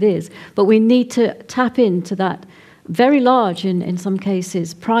whatever it is. But we need to tap into that very large, in some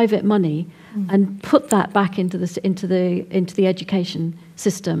cases, private money, and put that back into the education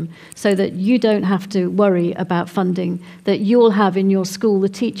system, so that you don't have to worry about funding, that you'll have in your school the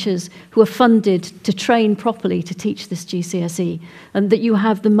teachers who are funded to train properly to teach this GCSE, and that you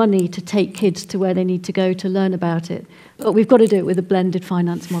have the money to take kids to where they need to go to learn about it. But we've got to do it with a blended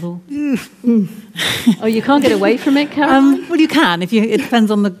finance model. Oh, you can't get away from it, Karen? Well, you can. It depends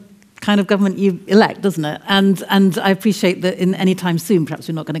on the kind of government you elect, doesn't it? And I appreciate that in any time soon, perhaps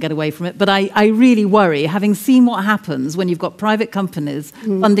we're not going to get away from it. But I really worry, having seen what happens when you've got private companies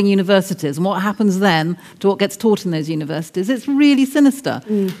funding universities, and what happens then to what gets taught in those universities. It's really sinister.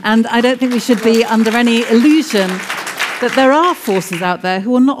 And I don't think we should be under any illusion that there are forces out there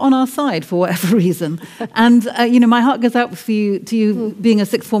who are not on our side for whatever reason. And, my heart goes out to you being a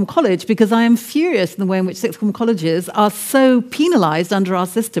sixth form college, because I am furious in the way in which sixth form colleges are so penalised under our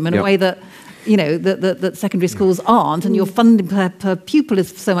system in a way that, that secondary schools aren't, and your funding per pupil is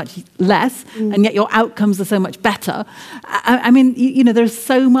so much less, and yet your outcomes are so much better. I mean, there's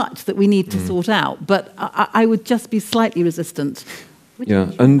so much that we need to sort out, but I would just be slightly resistant.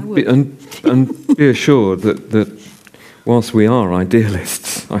 Yeah, and be assured that whilst we are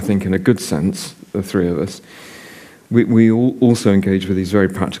idealists, I think in a good sense, the three of us, we also engage with these very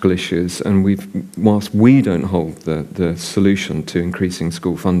practical issues, and whilst we don't hold the solution to increasing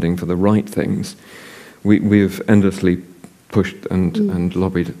school funding for the right things, we've endlessly pushed and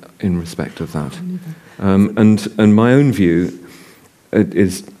lobbied in respect of that. And my own view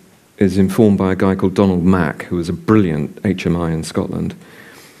is informed by a guy called Donald Mack, who was a brilliant HMI in Scotland,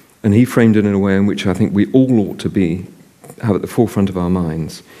 and he framed it in a way in which I think we all ought to have at the forefront of our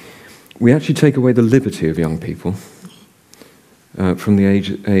minds. We actually take away the liberty of young people from the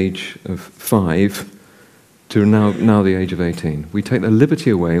age of 5 to now the age of 18. We take their liberty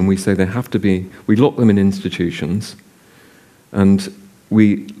away, and we say we lock them in institutions, and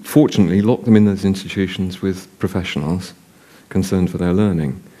we fortunately lock them in those institutions with professionals concerned for their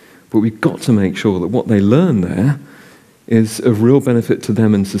learning. But we've got to make sure that what they learn there is of real benefit to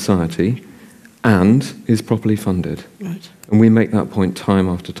them and society, and is properly funded. Right. And we make that point time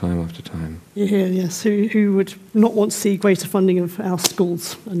after time after time. You hear, yes. Who would not want to see greater funding of our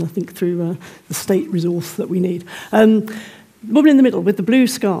schools, and I think through the state resource that we need. Woman in the middle with the blue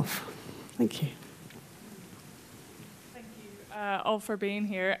scarf. Thank you. All for being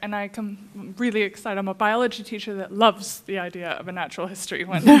here, and I'm really excited. I'm a biology teacher that loves the idea of a natural history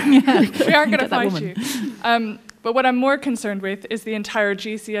one. We aren't going to fight you. But what I'm more concerned with is the entire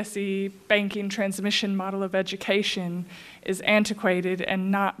GCSE banking transmission model of education is antiquated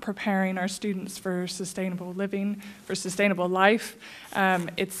and not preparing our students for sustainable living, for sustainable life.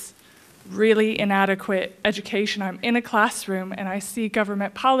 It's really inadequate education. I'm in a classroom and I see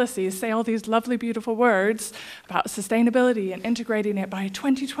government policies say all these lovely, beautiful words about sustainability and integrating it by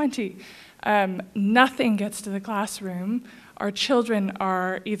 2020. Nothing gets to the classroom. Our children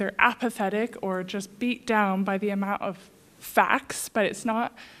are either apathetic or just beat down by the amount of facts, but it's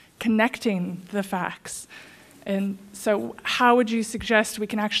not connecting the facts. And so how would you suggest we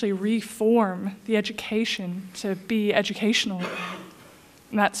can actually reform the education to be educational?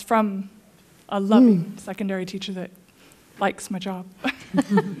 And that's from a loving secondary teacher that likes my job.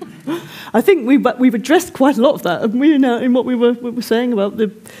 I think we've addressed quite a lot of that, haven't we, in what we were saying about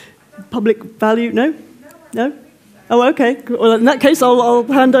the public value? No? Oh, okay. Well, in that case, I'll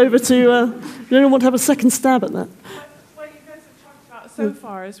hand over to... anyone want to have a second stab at that? What you guys have talked about so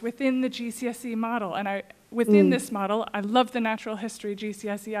far is within the GCSE model, and within this model, I love the natural history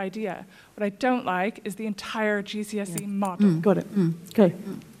GCSE idea. What I don't like is the entire GCSE model. Got it. Okay.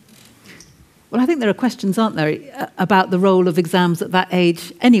 Well, I think there are questions, aren't there, about the role of exams at that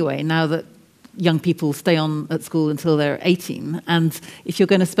age anyway, now that young people stay on at school until they're 18. And if you're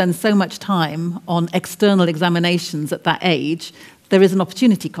going to spend so much time on external examinations at that age, there is an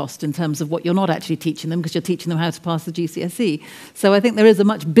opportunity cost in terms of what you're not actually teaching them, because you're teaching them how to pass the GCSE. So I think there is a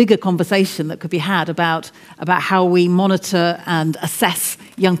much bigger conversation that could be had about how we monitor and assess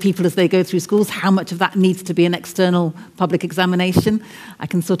young people as they go through schools, how much of that needs to be an external public examination. I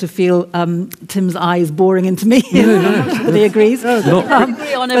can sort of feel Tim's eyes boring into me. But he agrees. Not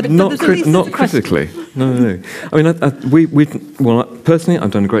critically. No. I mean, personally,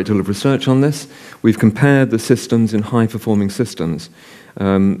 I've done a great deal of research on this. We've compared the systems in high-performing systems.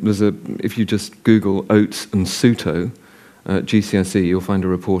 If you just Google Oates and Suto, GCSE, you'll find a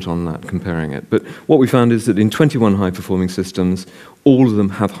report on that comparing it. But what we found is that in 21 high-performing systems, all of them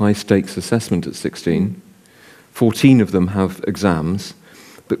have high-stakes assessment at 16. 14 of them have exams.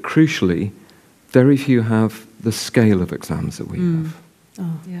 But crucially, very few have the scale of exams that we have.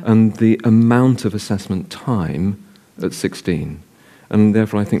 And the amount of assessment time at 16. And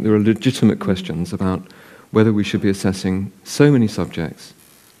therefore, I think there are legitimate questions about whether we should be assessing so many subjects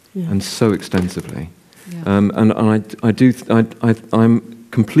and so extensively. And I'm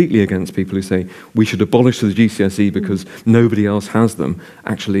completely against people who say we should abolish the GCSE because nobody else has them.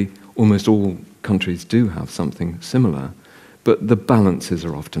 Actually, almost all countries do have something similar, but the balances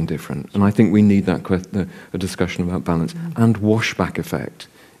are often different. And I think we need that a discussion about balance and washback effect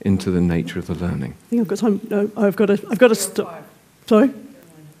into the nature of the learning. I think I've got time. No, I've got to stop. Sorry?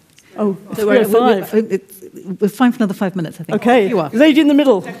 Oh, we're fine for another 5 minutes, I think. Okay. You are. Lady in the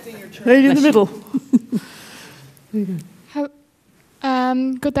middle. Lady in the middle.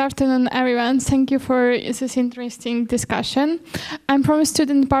 Good afternoon, everyone. Thank you for this interesting discussion. I'm from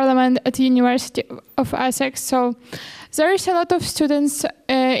Student Parliament at the University of Essex. So there is a lot of students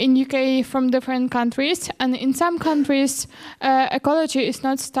in UK from different countries, and in some countries, ecology is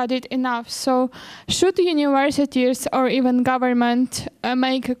not studied enough. So should universities or even government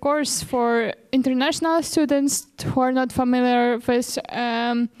make a course for international students who are not familiar with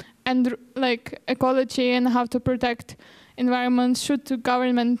and like ecology and how to protect environment? Should the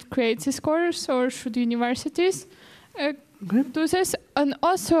government create this course, or should universities do this? And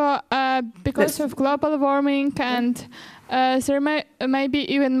also because of global warming and there may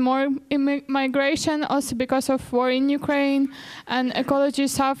be even more migration, also because of war in Ukraine and ecology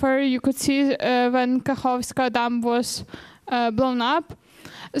suffer. You could see when Kachovska Dam was blown up.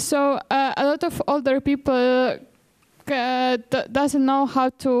 So a lot of older people doesn't know how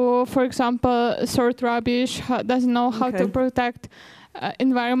to, for example, sort rubbish, doesn't know how to protect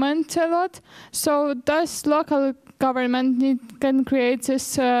environment a lot. So does local government can create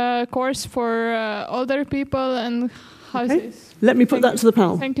this course for older people, and how this? Let me put that to the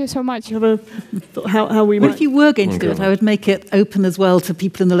panel. Thank you so much. How we Well, if you were going to do it, I would make it open as well to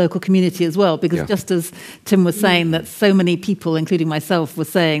people in the local community as well, because just as Tim was saying, that so many people, including myself, were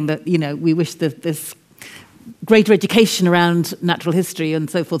saying that, you know, we wish that this greater education around natural history and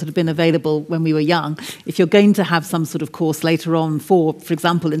so forth had been available when we were young. If you're going to have some sort of course later on for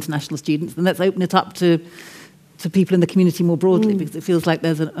example, international students, then let's open it up to people in the community more broadly, because it feels like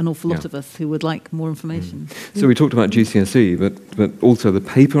there's an awful lot of us who would like more information. So we talked about GCSE, but also the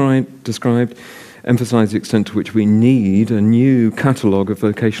paper I described emphasised the extent to which we need a new catalogue of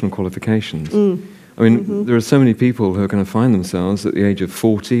vocational qualifications. I mean, there are so many people who are going to find themselves at the age of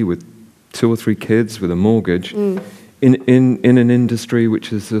 40 with 2 or 3 kids with a mortgage in an industry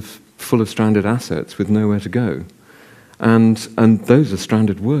which is full of stranded assets with nowhere to go. And those are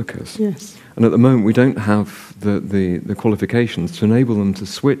stranded workers. Yes. And at the moment, we don't have the qualifications to enable them to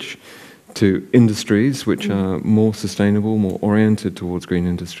switch to industries which are more sustainable, more oriented towards green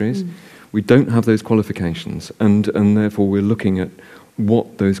industries. We don't have those qualifications, and therefore we're looking at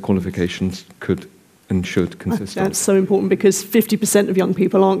what those qualifications could and should consist of. That's so important, because 50% of young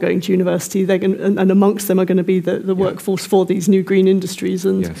people aren't going to university. They're going, and amongst them are going to be the workforce for these new green industries.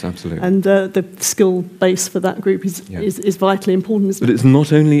 And, yes, absolutely. And the skill base for that group is vitally important, isn't it? But it's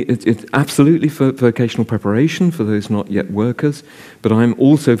not only, it's absolutely for vocational preparation for those not yet workers, but I'm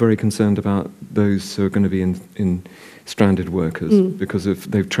also very concerned about those who are going to be in stranded workers, because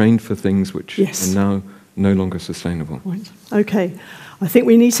they've trained for things which are now no longer sustainable. Right. Okay. I think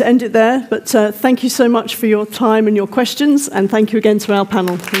we need to end it there, but thank you so much for your time and your questions, and thank you again to our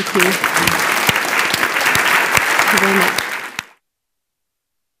panel. Thank you. Thank you very much.